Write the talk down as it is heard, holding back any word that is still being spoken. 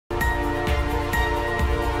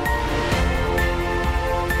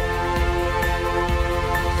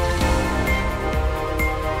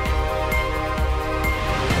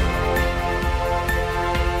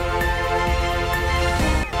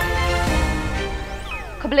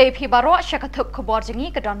Kublai Pibaro Shakatuk Kubor Jingi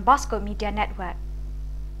Kadon Bosco Media Network.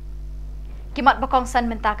 Kimat Bakong San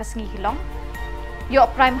Menta Kasngi Shillong. Your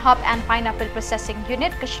Prime Hub and Pineapple Processing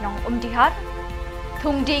Unit Kashnong Umdihar.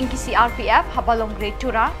 Thung Ding Kisi RPF Habalong Grade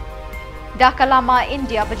Tura. Dakalama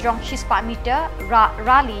India Bajrong Shispa Meter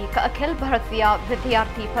Rally Ka Akhil Bharatiya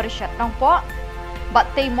Vidyarthi Parishad Nongpo. But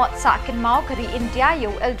they mot Sakin Mau Kari India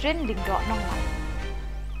Yo Eldrin Lingdo Nonglan.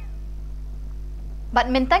 But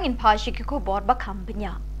Mintang in Pashiki Kubor Bakam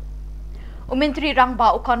Binya. Umintri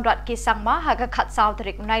Rangba Ukonrat Kisangma Haga Kat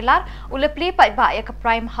Sautrik Nailar Ulepli Patba Eka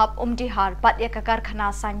Prime Hub Umdihar Bat Eka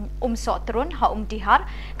Karkhana San Sotrun Ha Umdihar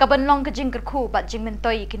Kabanlong Kajingerku Bat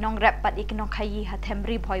Jingmentoi Kinong Rep Bat Ikinong Kayi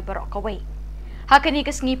Hatemri Boy Barok away. Hakani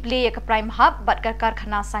Kasngi Play Eka Prime Hub Bat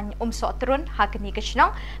Karkhana San Sotrun Hakani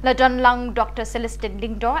Kashnong Ladon Lang Dr. Celestin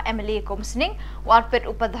Lingdo MLA Komsning Warpit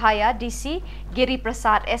Upadhaya DC Giri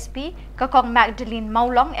Prasad SP Kakong Magdalene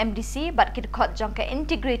Maulong MDC Bat Kidkot Jongka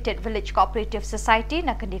Integrated Village Cooperative Society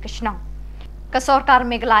Nakandi Kashnong Kasorkar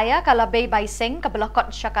Meghalaya Kalabay Bay Sing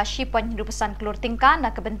Kabalakot Shaka Shipon Nirupasan Klurtingka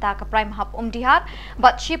Nakabenta Ka Prime Hub Umdihar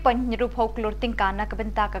Bat Shipon Nirupho Klurtingka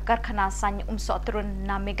Nakabenta Ka Karkhana San Sotrun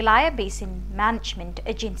Na Meghalaya Basin Management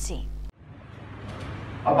Agency.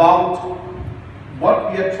 About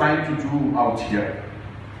what we are trying to do out here.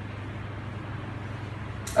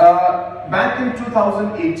 Back in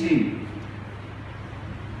 2018,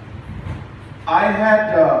 I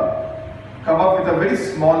had come up with a very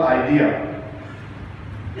small idea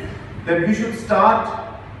that we should start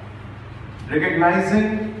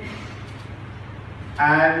recognizing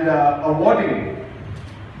and awarding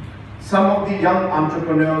some of the young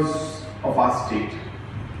entrepreneurs of our state.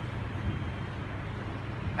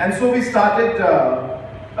 And so we started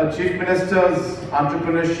a Chief Minister's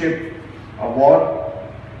Entrepreneurship Award.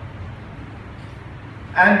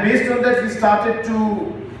 And based on that, we started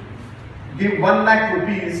to give 1 lakh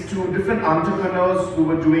rupees to different entrepreneurs who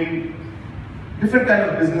were doing different kind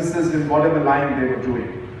of businesses in whatever line they were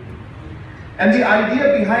doing. And the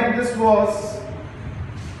idea behind this was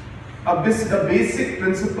a basic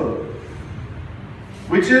principle,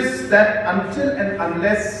 which is that until and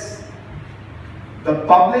unless the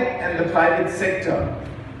public and the private sector,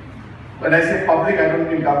 when I say public, I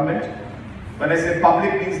don't mean government, when I say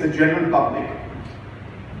public means the general public,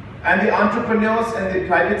 and the entrepreneurs and the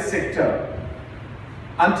private sector,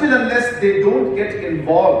 until unless they don't get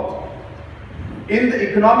involved in the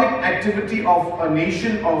economic activity of a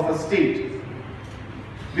nation or of a state,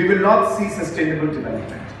 we will not see sustainable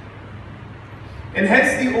development. And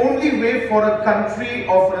hence the only way for a country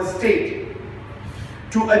or for a state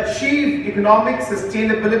to achieve economic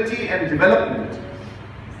sustainability and development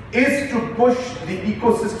is to push the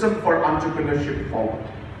ecosystem for entrepreneurship forward.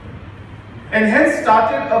 And hence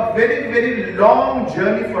started a very, very long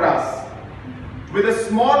journey for us with a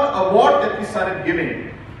small award that we started giving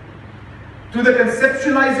to the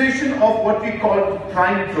conceptualization of what we call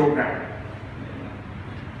PRIME program.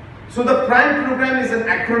 So the PRIME program is an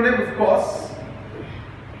acronym, of course,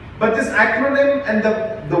 but this acronym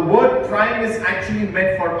and the word PRIME is actually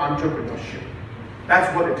meant for entrepreneurship.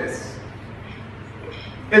 That's what it is.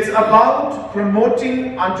 It's about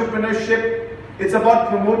promoting entrepreneurship, it's about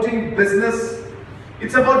promoting business,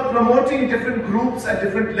 it's about promoting different groups at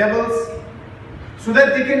different levels, so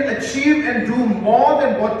that they can achieve and do more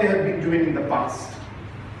than what they have been doing in the past.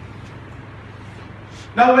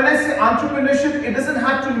 Now, when I say entrepreneurship, it doesn't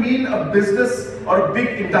have to mean a business or a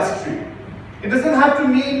big industry. It doesn't have to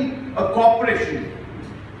mean a corporation.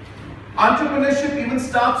 Entrepreneurship even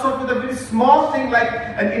starts off with a very small thing like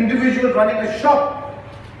an individual running a shop.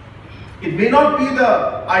 It may not be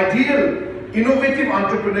the ideal, innovative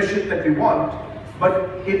entrepreneurship that we want, but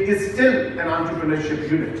it is still an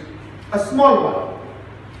entrepreneurship unit. A small one.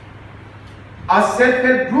 Our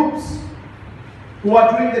self-help groups who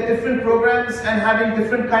are doing the different programs and having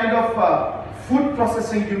different kind of food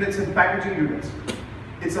processing units and packaging units.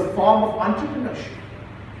 It's a form of entrepreneurship.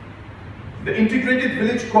 The integrated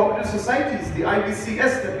village cooperative societies, the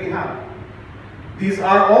IVCS that we have, these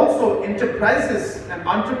are also enterprises and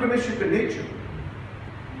entrepreneurship in nature.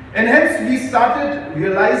 And hence we started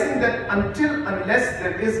realizing that until unless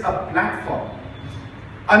there is a platform,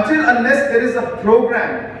 until unless there is a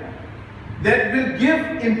program that will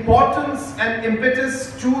give importance and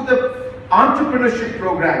impetus to the entrepreneurship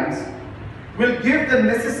programs, will give the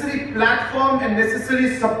necessary platform and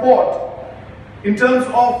necessary support in terms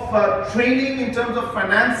of training, in terms of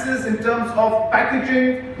finances, in terms of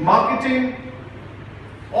packaging, marketing,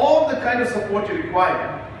 all the kind of support you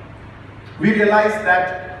require, we realize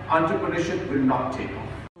that entrepreneurship will not take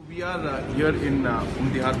off. We are here in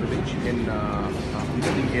Umdihar village in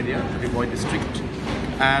Umdihar area, Riboy district.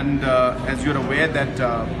 And as you're aware that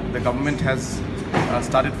the government has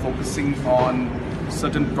started focusing on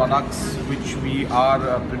certain products which we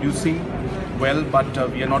are producing well,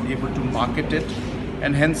 but we are not able to market it,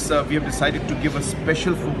 and hence we have decided to give a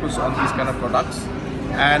special focus on these kind of products,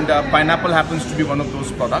 and pineapple happens to be one of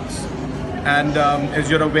those products. And as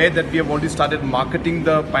you're aware that we have already started marketing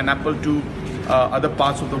the pineapple to other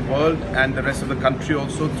parts of the world and the rest of the country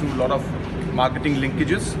also through a lot of marketing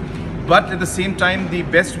linkages. But at the same time, the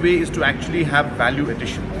best way is to actually have value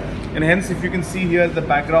addition. And hence, if you can see here in the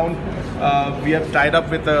background, we have tied up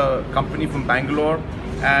with a company from Bangalore,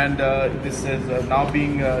 and this is now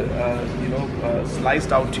being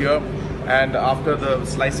sliced out here. And after the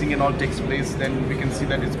slicing and all takes place, then we can see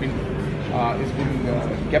that it's been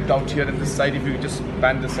kept out here in this side. If you just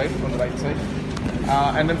pan this side from the right side,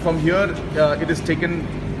 and then from here it is taken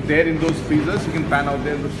there in those freezers. You can pan out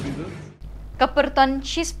there in those freezers. Kapurtan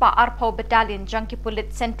Chispa Arpho Battalion Junkie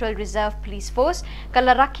Pulit Central Reserve Police Force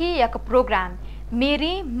Kalaraki ya program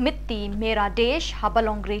Meri Mitti Mera Desh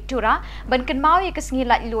Habalongri Tura Bankan Mau ya kasngi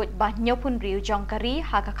la iluit bah nyopun riu jongkari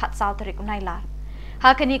haga khat sautarik Nailar.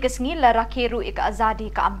 Hakani kasngi la rakeru ik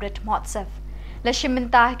azadi ka Amrit Mahotsav. La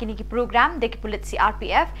shiminta kini ki program de ki pulit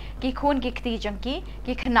CRPF ki khun ki kti jangki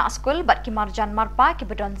ki khna school bat ki marjan marpa ki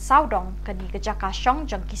badon saudong kani ka jaka shong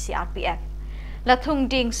jangki CRPF. La thung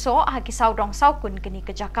ding so ha ki saudong saukun kani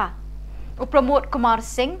ka jaka. Upromote Kumar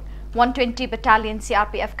Singh 120 Battalion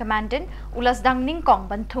CRPF Commandant ulas dang ningkong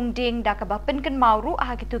ban thung ding da ka ba pinkan mauru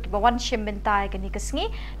ha ki tu ki bawan shiminta kani kasngi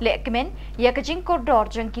le kemen ya ka jing koridor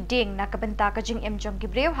jangki ding na ka benta ka jing em jangki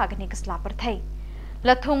brew ha kani kasla perthai.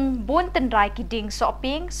 Lathung bon tenrai ki ding so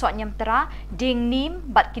ping so nyam tera ding nim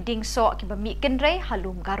bat ki ding so ki bami kenre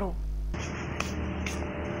halum garo.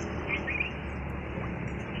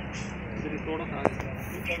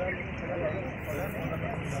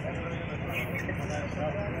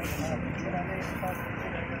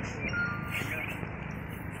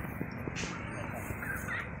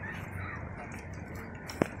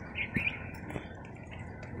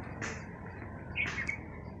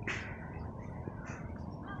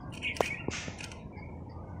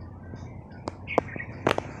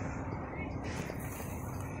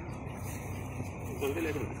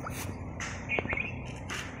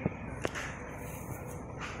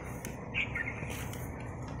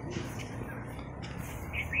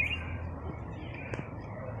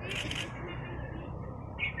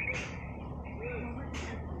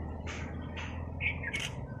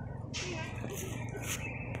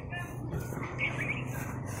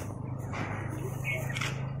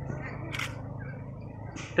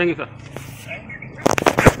 Thank you, sir.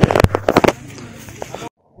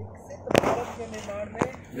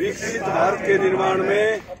 विकसित भारत के निर्माण में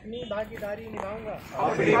अपनी भागीदारी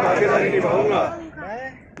निभाऊंगा।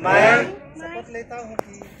 मैं शपथ लेता हूँ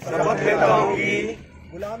कि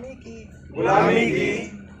गुलामी की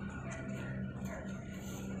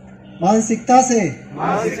मानसिकता से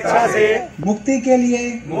मुक्ति के लिए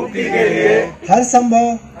हर संभव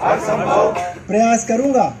प्रयास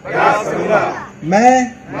करूंगा। मैं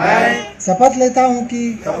शपथ लेता हूँ कि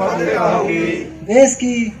देश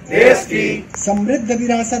की समृद्ध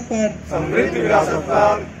विरासत पर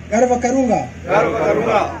गर्व करूंगा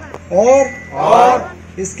और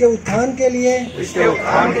इसके उत्थान के लिए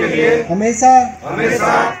हमेशा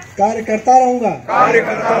कार्य करता रहूंगा।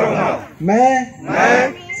 मैं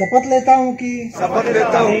शपथ लेता हूँ कि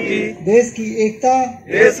देश की एकता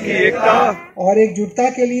और एकजुटता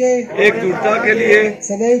के लिए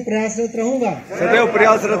सदैव प्रयासरत रहूंगा।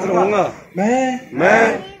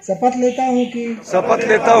 मैं शपथ लेता हूँ कि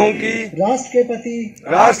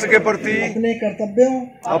राष्ट्र के प्रति अपने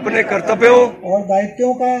कर्तव्यों और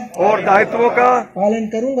दायित्वों का पालन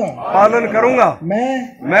करूंगा। मैं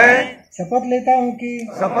शपथ लेता हूँ कि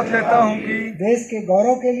देश के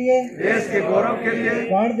गौरव के लिए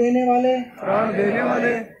प्राण देने वाले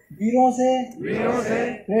वीरों से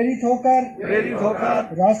प्रेरित होकर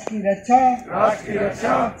राष्ट्र की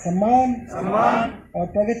रक्षा सम्मान और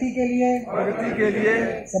प्रगति के लिए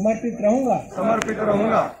समर्पित रहूंगा।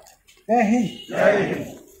 जय हिंद।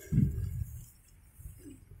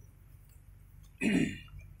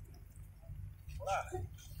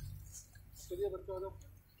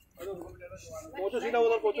 सीधा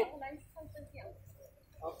उधर पहुंचो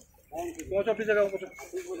अपनी जगह पहुंचो।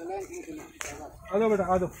 आ जाओ बेटा,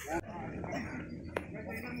 आ जाओ।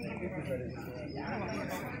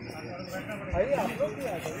 आइए आप लोग भी आ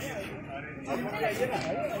जाइए।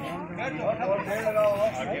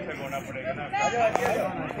 आगे पे घोड़ा पड़ेगा ना। आ जाओ बेटा,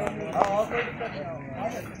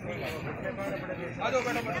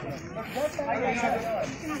 यहाँ बैठो।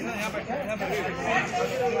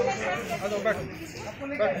 अरे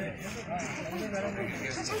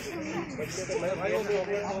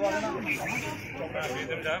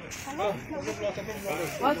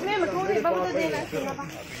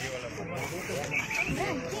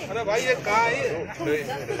भाई ये कहाँ है?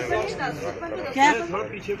 क्या? थोड़ा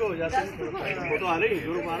पीछे को हो जाते हैं, फोटो आ रही है,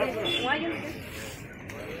 जोर आ रहा है।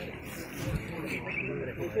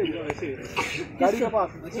 गाड़ी के पास।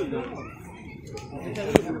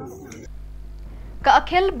 Ka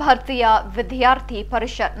akhil Bhartiya Vidyarthi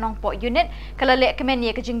Parishad Nongpo Unit kalale kemen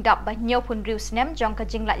ye kajing dap banyo pun rius nem jong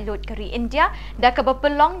kajing lat lot kari India da ka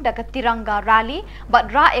bapelong da ka tiranga rally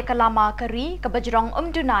bat ra ekalama kari ka bajrong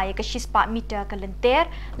umdunai ka shispa meter ka lenter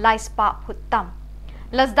laispa hutam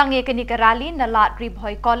lasdang ye kani ka rally na lat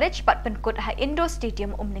ribhoy college bat penkut ha Indo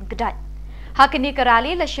Stadium umning kedat Hakini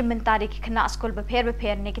karali la shimintari ki kena skul beper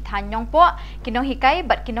ne ki than nyongpo kinong hikai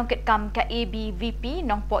bat kinong ket kam ka ABVP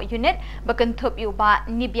nongpo unit bakentup yu ba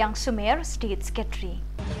Nibyang Sumer State Secretary.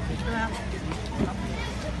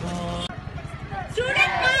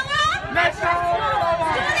 Student power! National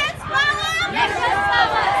power! Students power! National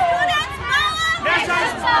power! Students power!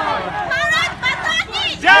 National power! Bharat Mata ki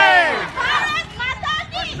Jai! Bharat Mata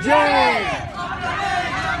ki Jai!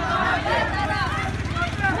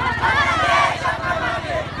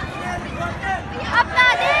 अपना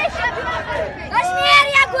देश कश्मीर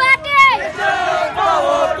या Guwahati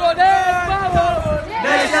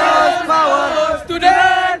National power,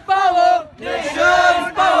 student power, national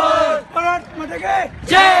power, Bharat Mata ki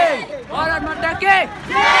Jai! Bharat Mata ki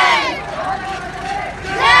जय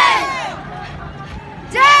जय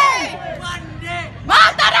जय Vande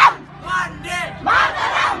मातरम Vande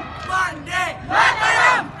मातरम Vande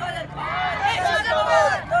मातरम National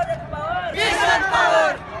power, national power,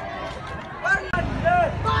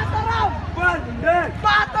 मातरम Vande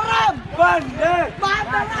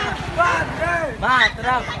मातरम Vande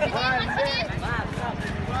मातरम Vande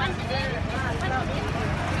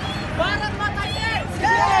भारत माता की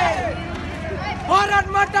जय Bharat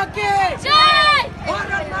Mata ki जय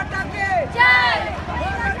Bharat Mata ki जय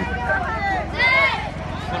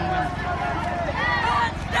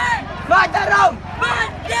Mataram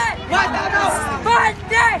Vande Mataram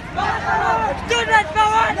Vande Student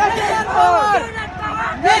power, national power,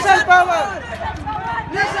 national power,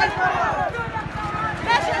 national power,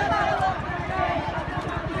 national power.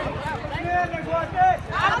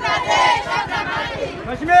 अपना देश अपना माटी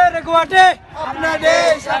कश्मीर गुवाहाटी अपना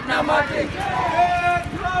देश अपना माटी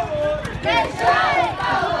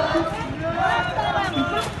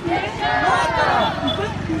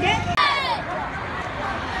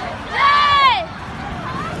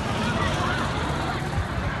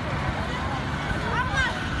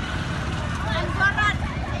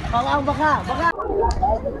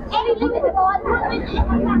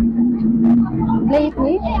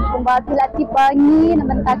Lately, kumbati lati pangi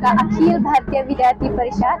namantaka Akhil Bhartiya Vidyarthi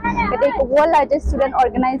Parishad kadai ko world largest student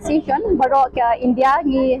organization barok India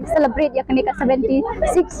ni celebrate ya kene ka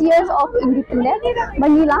 76 years of independence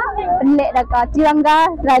bangila penle daka tiranga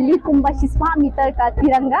rally kumba sisma meter ka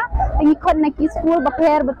tiranga tingi khon na ki school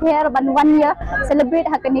baper ban 1 year celebrate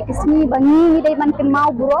ha kene kismi bangi ni dai man ken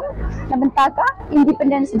mau buro namantaka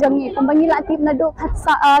independence jongi kumbangila tip na do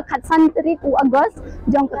khat santri ku August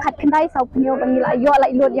jong khat khandai sau punyo bangila ayo la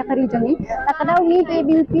ilod ya kari jongi takadaw ni ke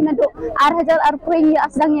bilpi na do 8000 arpoy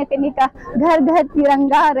asdang ya kenika घर घर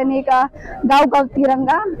तिरंगा रहने का गांव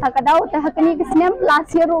तिरंगा takadaw ta hakani kisnem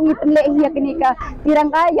last year ro ngin le hi hakani ka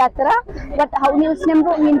tiranga yatra gat hauni usnem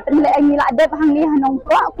ro ngin le ngila ade hangni hanong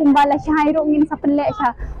ko kumbala shai ro ngin sapenle sha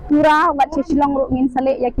pura wat Shillong ro ngin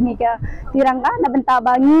sale yakini ka tiranga na benta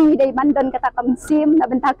bangi dai bandon kata kamsim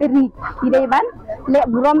na benta keri dai ban le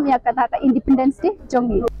burom ya kata ka independence day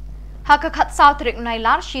jongi Haka khat sautrik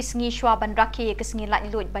Nailar shisngi shwa ban rakhi kisngi la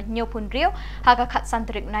iloj ban nyopun rio haka khat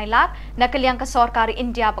santrik Nailar nakaliang ka sarkar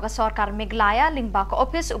India ba ka sarkar Meghalaya lingba ka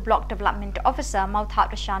office u block development officer mauthat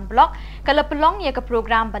rashan block kala pelong ya ka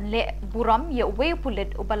program ban le buram ya we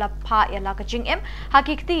pulit u bala pha ya la ka jingem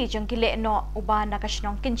hakikti jangkile no uba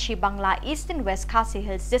nakashnong kinchi Bangla East and West Khasi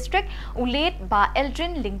Hills district u late ba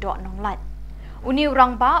Eldrin lingdo nonglat Uni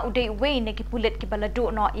urang ba udai way ne ki pulit ki baladu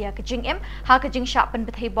no ia ka jingem ha ka jing sha pen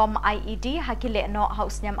bethai bom IED ha ki le no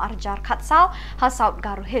house nyam arjar khatsau ha South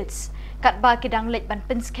Garo Hills kat ba kidang lej ban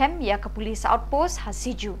pen scam ya ka police outpost ha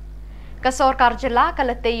siju ka sarkar jilla ka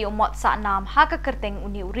latei umot sa nam ha ka kerteng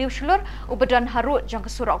uni uriu shulur ubadan harut jong ka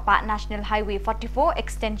surok pa National Highway 44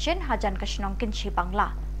 extension hajan ka shnong kinchi Bangla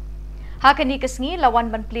Hakani kesngi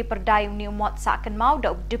lawan Menteri Perdayung ni umot sakan mau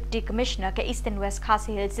da Deputy Commissioner ke Eastern West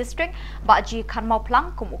Khasi Hills District Baji Khan mau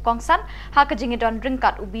plang kum ukongsan hak jingidon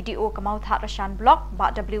ringkat UBDO ke mau thak rashan blok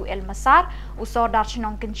ba WL Masar usor dar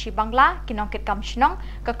chnong kinchi Bangla kinongkit kam chnong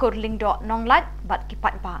ke kurling do nonglat bat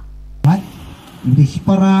kipat ba. Di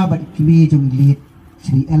hipara bat kimi jong lit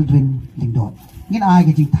Sri Eldrin Lingdot. Ngin ai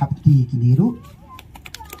ke jing thap ki kiniru.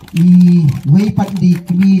 I wei pat di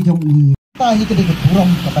kimi jong i ta hi ke de kurang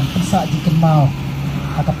kapan pesa jiken mau.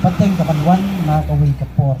 Aka pateng kapan wan na ka wei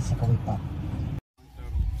kapor sa ka wei pa.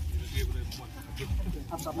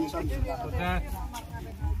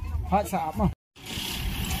 Hat sa apa?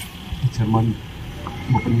 Chairman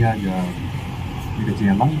Bapanya ya di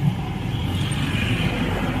Shillong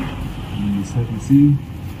di servisi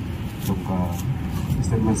jangka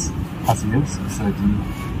Eastern West Khasi Hills sergi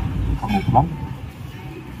kamu pulang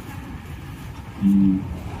di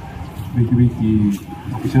wiki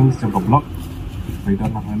official jangka blok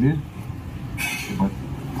baidan nangane sebab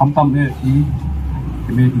kamtam i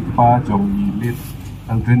kini kita jong lit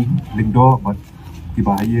Aldrin Lingdo bat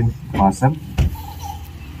tibahayin pasam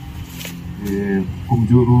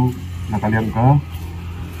kumjuru nakaliang ka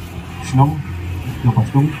Shillong yung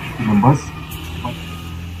pastung members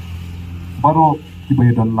baru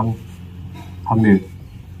tibahayin lang hangne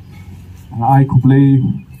nga ay kuplay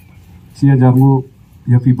siya jangu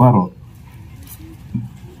ya fi baro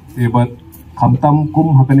but kamtam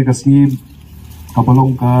kum hakani kasni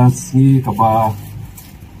kabalong kasni kaba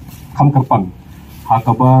kamkarpang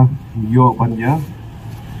hakaba yo panya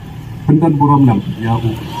pendan buram nam ya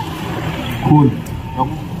kun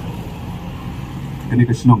jong kani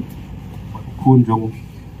ka Shillong kun jong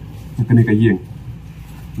kani ka yeng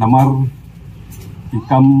namar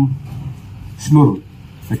ikam slur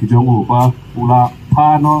lagi jong pa ula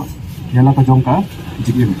pano yala ka jong ka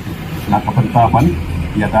jigim la ka pantapan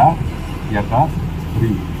yaka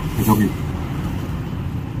ri ka jong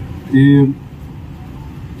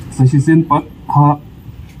sa sisin pat ha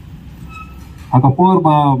kapor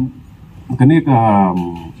ba kani ka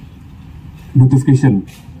notification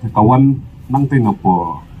kawan nang tengah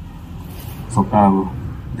po sokal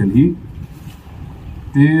Delhi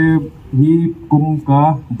te ni kum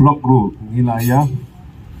ka blok ru ngilaya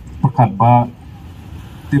pekat ba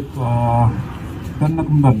tip dan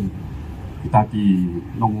nakumdan kita ki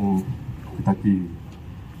nong kita ki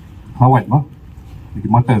hawat ba di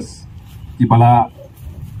matas ibala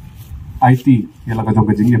IT yala ka jong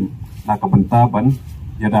ka jingim na ka bentaban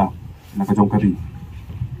yada na ka jong kari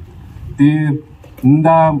ti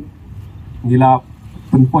nda ngila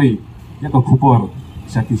penpoi ya ka KHUBOR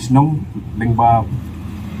syaki Shillong lengba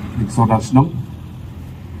soda Shillong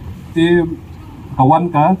ti kawan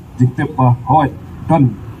ka jiktep pa hoi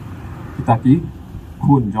don kita ki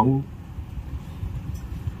kun jong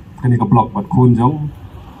kani ka blok bat kun jong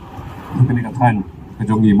kani ka than ka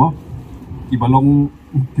jong ni mo ibalong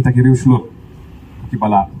kita ki riu slur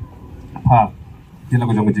kibala pa tila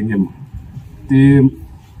ko jong jingim ti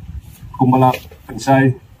kumbala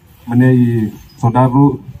pensai menei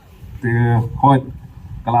sodaru te hot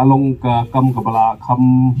kalalong ka kam kabala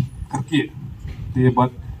kam kerki te bat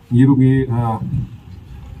ngirungi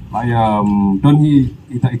layam donhi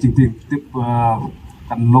ita icing tip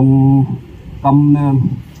kanlong kam na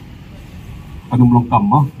panumlong kam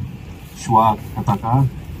ma shwa kataka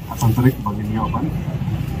asantrik bangin yoban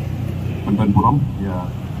pendan buram ya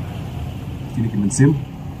kini kimensim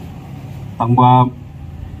tangba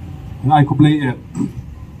ngai kuplay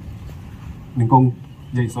ningkong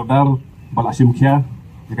yai sodar balasim kya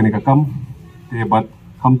ya kani kakam te bat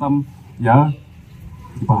kamtam ya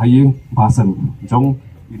dipahaying bahasan jong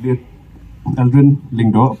ilit Aldrin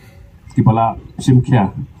Lingdo kibala sim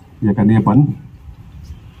kya ya kani ban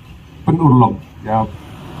penurlong ya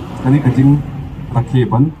kani kajing rakhe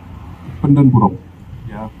ban pendan buram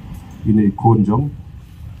ya ini ikon jong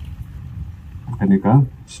kani ka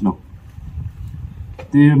Shillong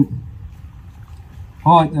tim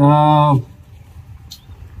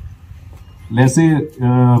lese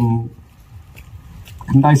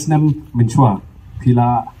kendai senam menchua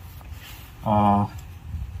pila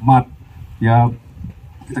mat ya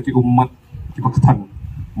kita ki umat ki pakatang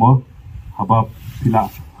mo haba pila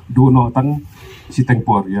dono tang si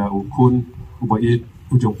tengpor ya ukun ubait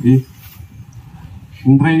ujong pi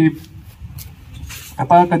ndre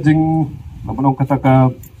kata kajing namanong kata ka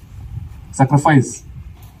sacrifice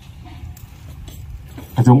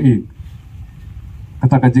kajong i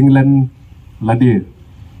kata kajing len lade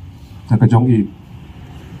sa kajong i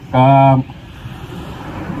ka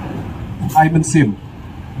ay mensim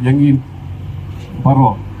yang in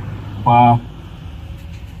baro pa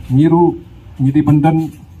ngiru ngidi bandan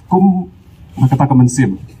kum kata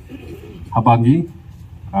kemensim habangi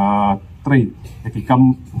tray yaki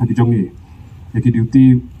kam hagi jongi yaki duty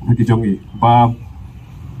hagi jongi ba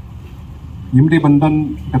yimde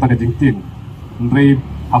bandan kata ka jingtin ndre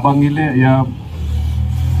habangi le ya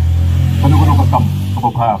kanu kam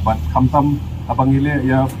kapabha bat kamtam habangi le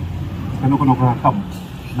ya kanu kam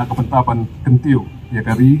na kapantapan kentiu ya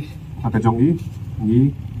kari hagi jongi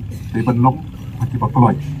ni de banlok hagi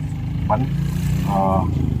bakloi ban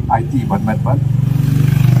IT ban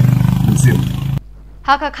mensim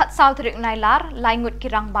Haka khat South Rik Nailar laingut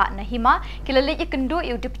kirang ba na hima kilali ikendu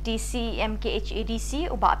yu deputy CEM KHADC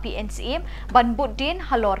uba PNCM ban budin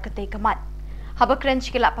halor kate kamat haba krench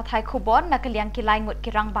kila pathai khubor na kaliang kilaingut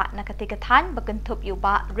kirang ba na kate kathan bakentup yu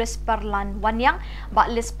ba risparlan wanyang ba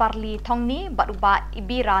lisparli thongni ba uba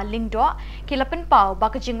ibira lingdo kilapen pau ba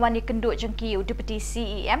kajingwan ikendu jengki yu deputy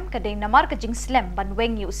CEM kadeng namar kajing slem ban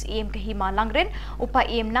weng yu CEM kahima langren upa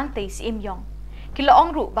em nang te CEM yong Kila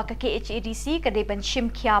ongru baka KHADC kadai ban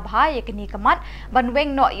shim kia bha yakni kamat ban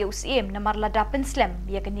weng no UCM namar lada penslem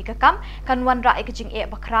yakni kakam kanwan ra ikajing e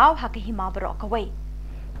bakraw hakihima baro kawai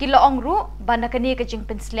Kila ongru ban nakani kajing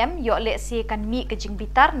penslem yo le se kan mi kajing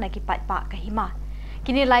bitar nagipat pa kahima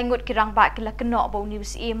Kini laingut kirang ba kila keno ba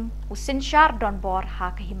UCM usinshar donbor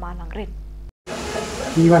hakihima langrin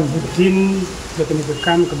Iwan budin yakni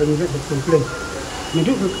kakam kebentuk berkomplain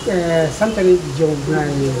Meduk sampai jauh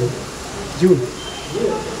bulan Jun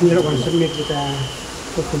ni lawan submit kita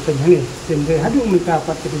komplain hani dan dia hadu minta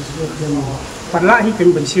dapat yang parla hi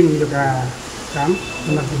kan bensin juga kam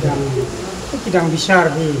nak bidang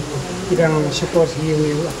besar di bidang sektor hi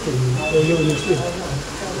ni aktif yo mesti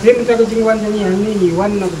dia minta ke jingwan yang ni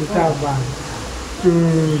wan nak kita ba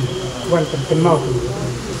wan terkenal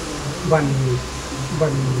ban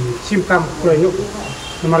simpam kuliah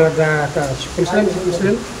nama laga ke spesialis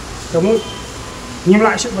kamu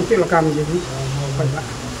nyimla seperti lekam jadi pada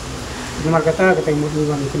nama kata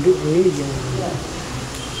mudah penduduk ini yang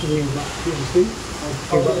ini mbak mungkin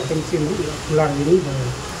kita pensim ular ini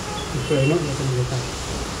kuliah yang kita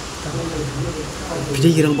jadi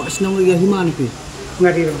kirang mbak senang lagi hima ni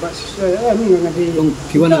ngadi mbak ini ngadi yang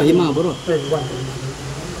kiwan hima bro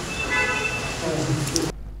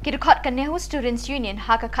Kirkot Kanehu Students Union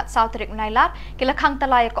haka khat South Rik Nailar kila khang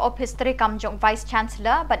talaya ka office tri kam jong vice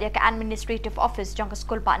chancellor bat ya ka administrative office jong ka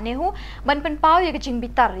school ba nehu ban pen pau ya ka jing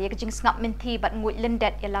bitar ya ka jing ngap menti bat ngui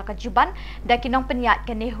lendet ya la ka juban da kinong penyat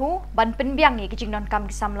Kanehu ban pen biang ya ka jing non kam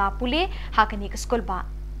ki samla puli haka ni ka school ba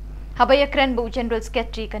Habaya kren bu General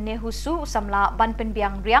Secretary Kanehu Su samla ban pen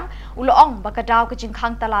biang riang uloong bakadaw ka jing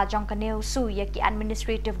khang tala jong Kanehu Su ya ki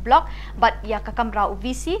administrative block bat ya ka kamra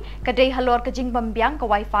UVC kadai halor ka jing bambiang ka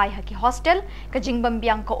wifi ha ki hostel ka jing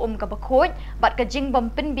bambiang ka ka bakhoj bat ka jing bam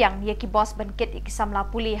pen biang ya ki boss ban ket ki samla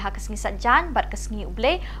puli ha ka sngi sajan bat ka sngi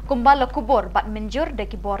uble kumbala kubor bat menjur de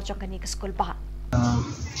ki bor jong kani ka school ba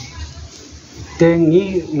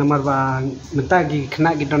tengi nomor ba mentagi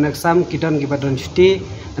kena gidon exam gidon gibadon cuti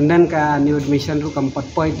and then ka new admission ru kam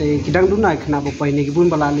 4 point kidang dunai kena bo point ni gibun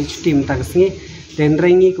bala li cuti mentag sngi den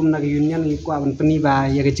rengi kum nag union ni kwa ban peni ba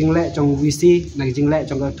ya ge jingle chong VC nag jingle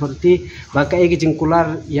chong authority ba ka ge jing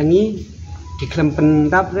kular yangi ki klem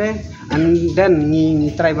pendap re and then ni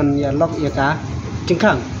try ban ya lok ya ka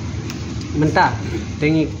jingkang menta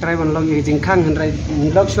tengi try ban lok ya jingkang henrai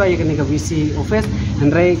lok shwa ya ni ka VC office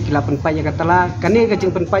henrai kilapan pa ya katala kani ge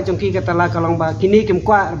jing pen pa chong ki katala kalong ba kini kim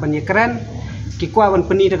kwa ban ya keren ki kwa ban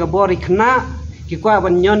peni daga bori kena ki kwa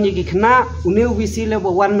ban nyon ki kena uneu VC le bo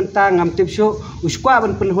wan menta ngam tip sho us kwa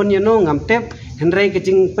ban pen hon ya no ngam tep henrai ke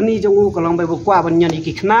jing peni jong u kalong ba bo kwa ban nyon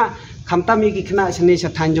ki kena khamtam ki kena sene sa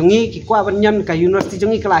than jongi ki kwa ban nyon ka university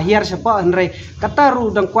jongi kala hiar sapa henrai kataru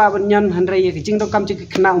dang kwa ban nyon henrai ki jing do kam ki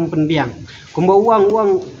kena pen biang kumbo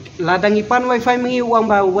uang ladang ipan wifi mengi uang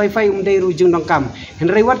ba wifi dei ru jing dong kam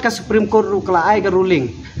henrai wat ka supreme court ru kala ai ka ruling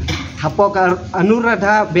hapo ka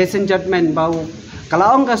anuradha basin judgment bau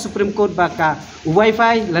kalau ong ka supreme court baka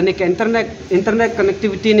wifi lane ka internet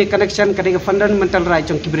connectivity ni connection kadega fundamental right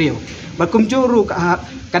jong kibrio bakum juru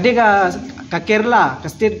kadega ka Kerala ka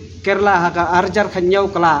state Kerala ka arjar khanyau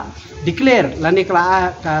kala declare lane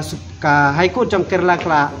kala ka high court jong Kerala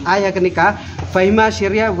kala aya kanika Fahima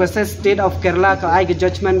Sharia versus state of Kerala ka ai ka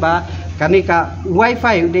judgment ba kanika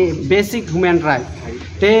wifi de basic human right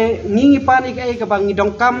te ngi panik ai ka bang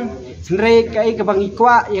dongkam Senre kai ke bang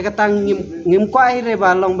ikwa ya katang ngim kwa ire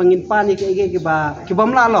ba long bangin pani ke ba kibam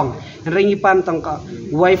la long rengi pan tong ka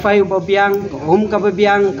wifi ba biang om ka ba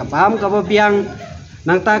biang ka bam ka ba biang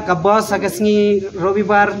nangta ka bos agasngi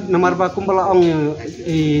Robibar nomor ba kumbala ong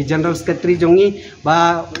general secretary jongi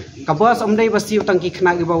ba ka bos omdai basiu tang ki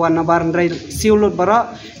khna ki bawan na bar ndrai siulut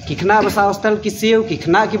bara ki khna basa hostel ki siu ki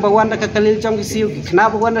khna ki bawan da ka kalil chong ki siu ki khna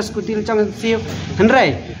bawan da skutil chong ki siu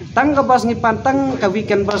hendrai tang ka bos ngi pantang ka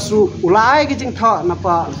weekend basu ulai ki jing tho na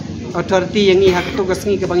pa authority yang i hak tu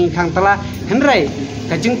gasngi ka bangi khang tala hendrai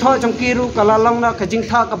ka jing tho chong kiru kala long na ka jing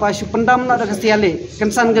tho ka ba su pendam na da ka siale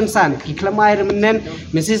kensan ki khlamai remenen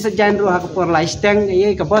mesi sejan ru hak por laisteng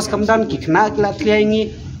ye ka bos kamdan ki khna kla tliangi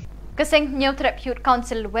Kasing New Tribute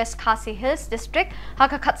Council West Khasi Hills District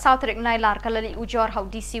haka khat South Rik Nailar kalali ujor hau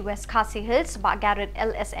DC West Khasi Hills ba Garrett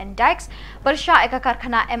LSN Dikes bersha eka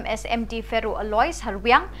karkhana MSMT Ferro Alloys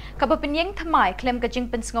Harwiang kabapinyeng thamai klem kajing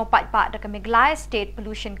pensngau pa da Meghalaya State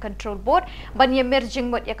Pollution Control Board banye merjing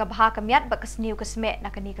mot eka bha kamyat ba kasniu kasme na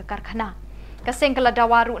kani ka karkhana Kasing kala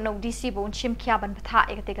dawaru na DC bon chim kya ban patha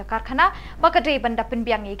eka karkhana bakadei banda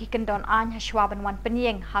penbiang eki kendon an hashwa ban wan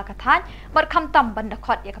penyeng hakathan bar khamtam banda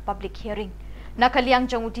khot eka public hearing nakaliang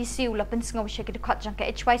jong DC ula pensngau sheki khot jang ka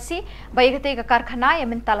HYC ba eka karkhana ya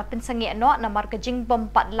mentala pensangi no na mar kajing bom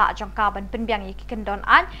pat la jang ka ban penbiang eki kendon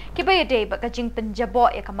an ki ba yede ba kajing penjabo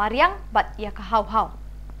eka mariang bat ya ka hau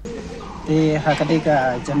te hakadei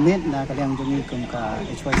ka jamit na kaliang jongi kum ka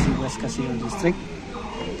HYC West Khasi District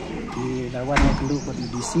di lawan yang kedua di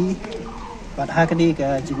DC, pada hari ini ke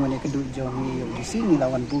jingwan yang kedua jongi DC ni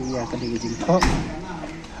lawan bu ya ke di jingtok,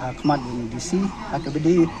 hakmat di DC,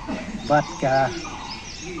 hakabedi bad ke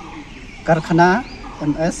karkhana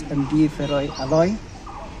MSMT Ferro Alloy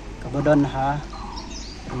kemudian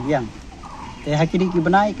Riang. Te hari ini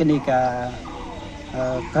kibanai ke ni ke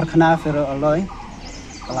karkhana Ferro Alloy,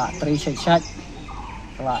 kalau terisyak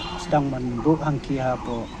kalau sedang menbuk hangki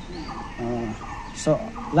apa so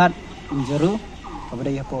lat injeru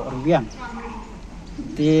kepada ya po Riang.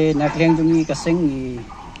 Di nakliang jungi kasing ni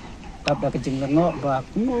tabda kejing lengo ba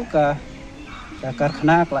kumu ka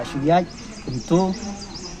karkhana kala suyat untuk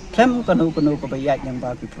klem kanu ke bayat yang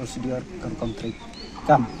bagi prosedur kontrak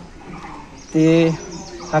kam. Di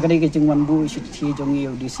hakani kejing wanbu siti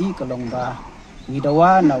jungi audisi kalong ba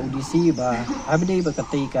ngidawa na audisi ba abdi ba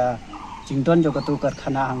ketika jingdon jo katu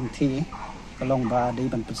karkhana hang thi kalong ba di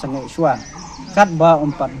ban pesangai syua kat ba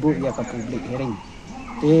 4 bu ya ke public hearing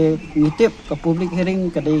di ngitip ke public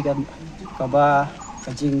hearing kadai kan ka ba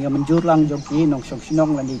kajing yang menjurlang joki nong sok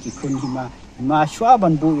sinong lani ki kun hima syua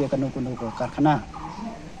ban bu ya kanu ke karkhana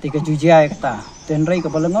tiga jujia kata tenrai ke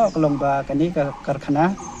balengo kalong ba kani ke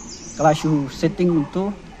karkhana kelashu setting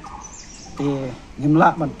untuk di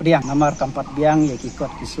ngimla ban priang namar kampat biang ya ki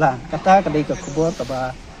kot kisla kata kadai ke kubur ka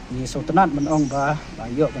ba ni sultanat menong ba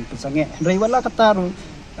bayo ban pesange hendrai wala kata ru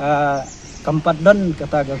kampat don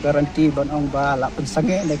kata garanti ban ong ba la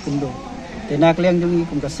pensange le kundo tenak liang jungi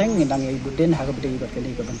kum kaseng ni nang ibu den ha bedi bat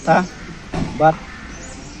kali ke benta bat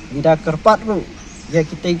nida kerpat ru ya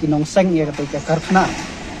kita kinong seng ya kata karkhana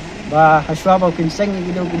ba haswa ba kin seng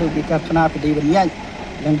gido ki karkhana pedi ban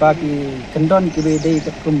yang bagi kendon ki bedi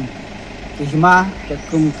kum ki hima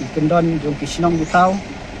kum ki kendon jong ki sinong ki tau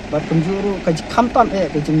bat kunjuru ka khamtam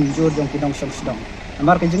ke jingjur jong kinong som sedong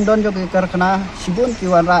amar ke jingdon jong ke karkhana sibun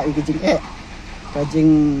ki wan ra ke jing ka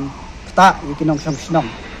jing kta kinong som sedong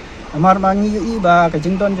amar mangi yu ba ke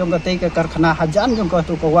jingdon jong ke karkhana hajan jong ka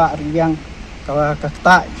tu kawa riang ka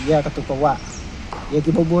kta ya ka tu kawa ya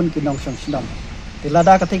ki bobun kinong som sedong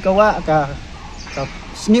tilada ka kawa ka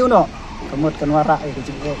sniu no kamot kanwara ke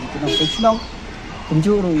jing kinong som sedong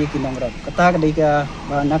kunjuru ya kinong rap kata ka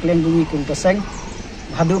ba naklem dungi kum kaseng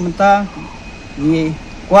hadu menta ni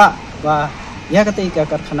kwa ba ya ketika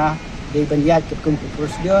karkhana di banjat ke kum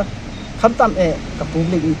prosedur khamtam ke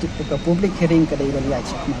public hearing ke di banjat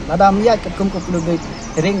lada miat ke kum public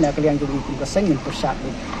hearing na kalian jadi kum kaseng persat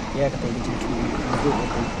ya ketika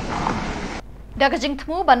Da kajing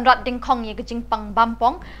temu banrat dingkong ye kajing pang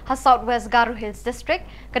bampong ha South West Garo Hills District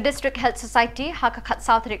ke District Health Society ha ka khat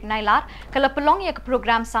South Rik Nailar kala pelong ye ke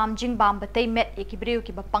program sam jing bam batei met ye ki briu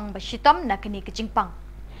ki bapang bashitam na kini kajing pang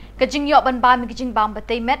kajing yo ban ba mi kajing bam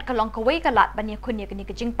batei met kalong kawai kalat ban ye kun ye kini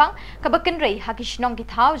kajing pang ka bakin rei ha ki shnong ki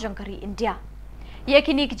thau jong kari India ye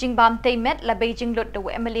kini kajing bam tei met la Beijing lot do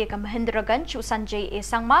MLA ka Mahendraganj Sanjay e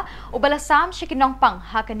sangma ubala sam shikinong pang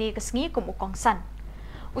ha kani kasngi kum ukongsan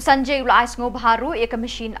Usanjay ula ais ngob haru eka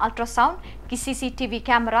machine ultrasound ki CCTV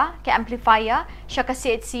camera ke amplifier syaka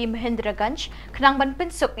CHC Mahendraganj kenang ban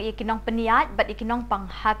pensuk ye kinong peniat bat ikinong pang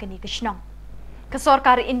hakani kishnong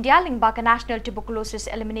Kesorkar India lingba ke National Tuberculosis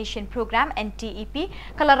Elimination Program NTEP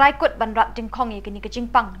kala raikut ban rat dingkong ye kini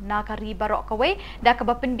kejingpang na kari barok kawe da ke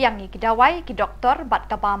bapenbiang ye ki dawai ki doktor bat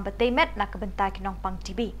ka bam betemet na ke bentai kinong pang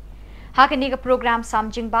TB Hakini ke program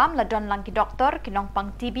samjing bam la don lang ki doktor kinong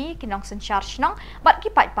pang TB kinong senchar shnong bat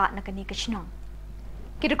ki pai pa na kani ke shnong.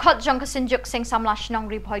 Kidukot jong kesenjuk sing samla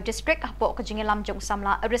shnong Ribhoi district hapo ke jingelam jong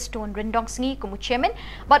samla aristun rindong sngi kumu chairman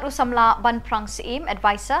bat usamla ban prang sim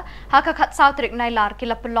advisor hakakat sautrik Nailar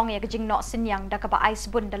kila pelong ya ke jingno sinyang da ka ba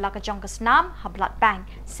ais bun dala ke jong kesnam hablat bank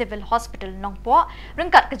civil hospital nongpo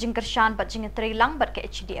rengkat ke jingkershan bat jingetrilang bat ke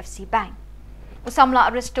HDFC bank. Usamla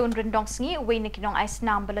aristun rindong sngi uwi ni kinong ais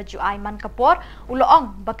nam belaju aiman kapor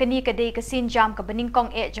uloong bakani kedai kesin jam ke beningkong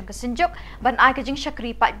jong kesenjuk ban ai ke jing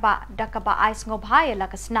syakri pai ba da ka ba ais ngobhai la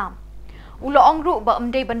kesnam uloong ru ba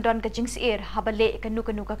umdei bandon ke jing sir habale kenu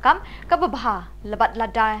kakam ka babha lebat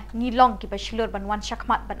lada ngilong ki bashlur ban wan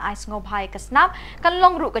syakmat ban ais ngobhai kesnam kan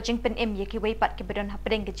long ru ke jing pen em ye ki weipat ki bedon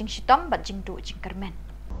hapdeng ke jing shitom bat jing du jing kermen.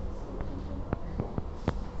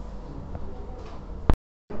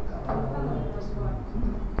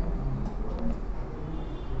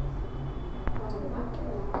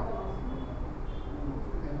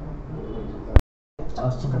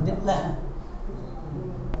 Sedap lah.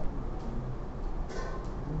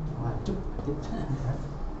 Wajib sedap.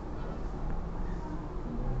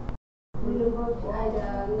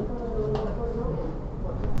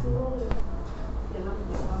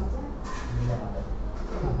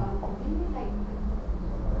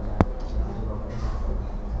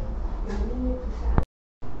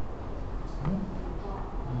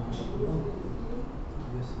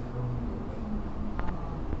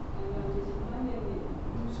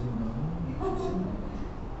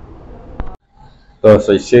 To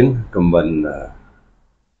saisin kemban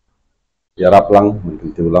ya raplang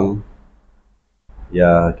mungkin tulang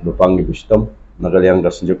ya kibapang di bustom nagaliang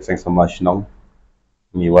kasenjuk seng sama shnong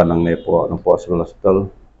ngiwan ang nepo civil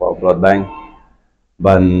hospital po blood bank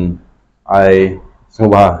ban ai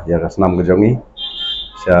sengba ya kasnam gejongi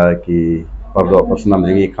sya ki pardo pasnam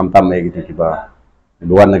jengi kamtam gitu kiba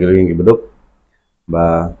duan nagaling gibeduk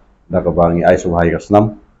ba dakabangi ai subhai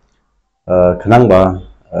kasnam kenang ba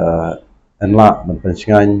enla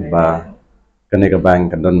menpensingan ba kenega bank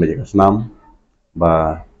kendon meja kasnam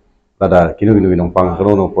ba lada kinu nongpang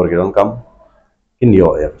krono por kiron kam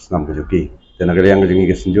kindio ya kasnam kejuki tenaga yang kejuki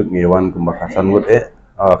kesenjuk ngewan kumba kasan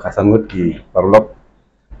ngut ki parlop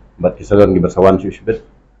bat kisalon ki bersawan syusbet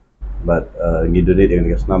bat ngidonate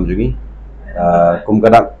dengan kasnam jungi kum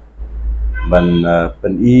kadak ban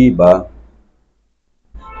peni ba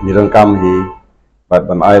nirang kam hi bat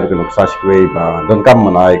ban air kenok sashwe ba don kam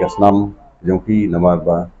manai kasnam jongpi nama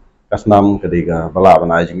ba kasnam kediga bala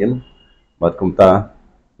banai jingim bat kumta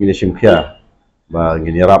minishim khia ba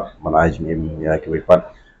ngirap banai jingim ya kiwipat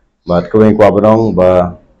bat kaweng kwa barong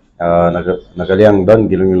ba nagaliang don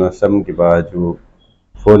gilung sam ki ba ju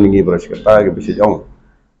phone ngi brush kata ki bisijong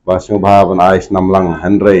ba sungba banai snam lang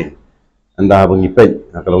henry anda bangi pej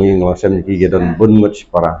kalau ngi ngosem ki gedon bun much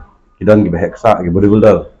para kidon ki heksa ki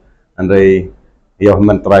bodybuilder andai ya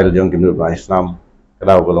human trial jong ki ba islam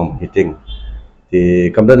kalau golong hitting di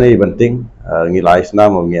kamdan ai penting ngilai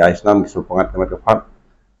islam ngi islam supangat kamat kepat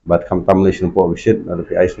bat kam tamlishin po visit lalu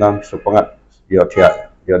pi islam supangat yo tia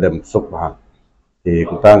yo dem sup bahan di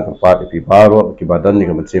kutang kepat pi baro ki badan ni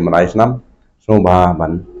kamat si man islam sumba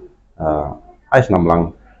ban islam lang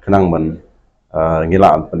kenang ban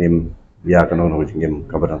ngila penim ya kanong jingim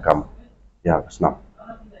kabadan kam ya islam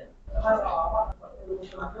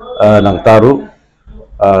nang taru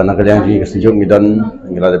nagaliang ji kesenjuk midan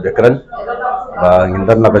ngila de bekran ba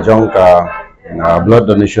ngindan na kajong ka blood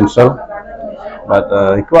donation cell but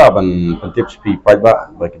ikwa ban tips pi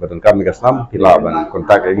ba bagi badan kami kasnam pila ban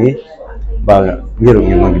kontak ini ba ngirung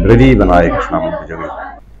yang ready ban ai kasnam kajong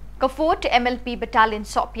Kefut MLP Battalion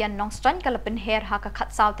Sopian Nongston kalapen her haka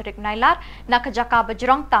khat sautrik Nailar na kajaka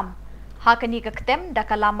bajrong tam hakani ka ketem da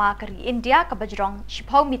kalama kari India ka bajrong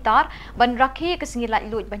shipau mitar ban rakhi kesingilat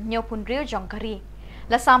lut ban nyopun rio jong kari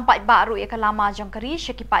la sampai baru ya kalama jong kari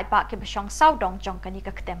syaki pai pa ke besyong saudong jong kani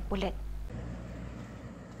ka ketem pulet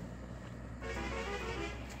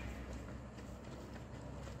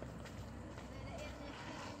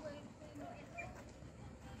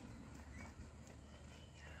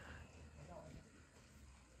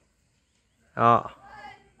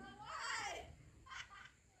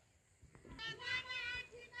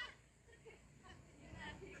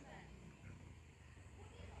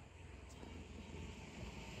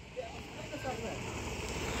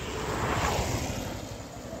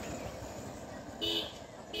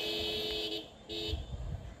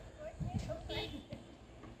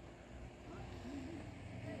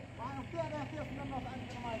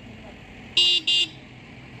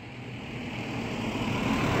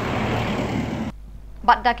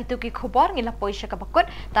Badak itu ki khubor ngila poisha kabakut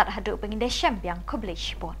tar hadu pengindesem yang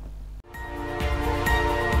kublish pon.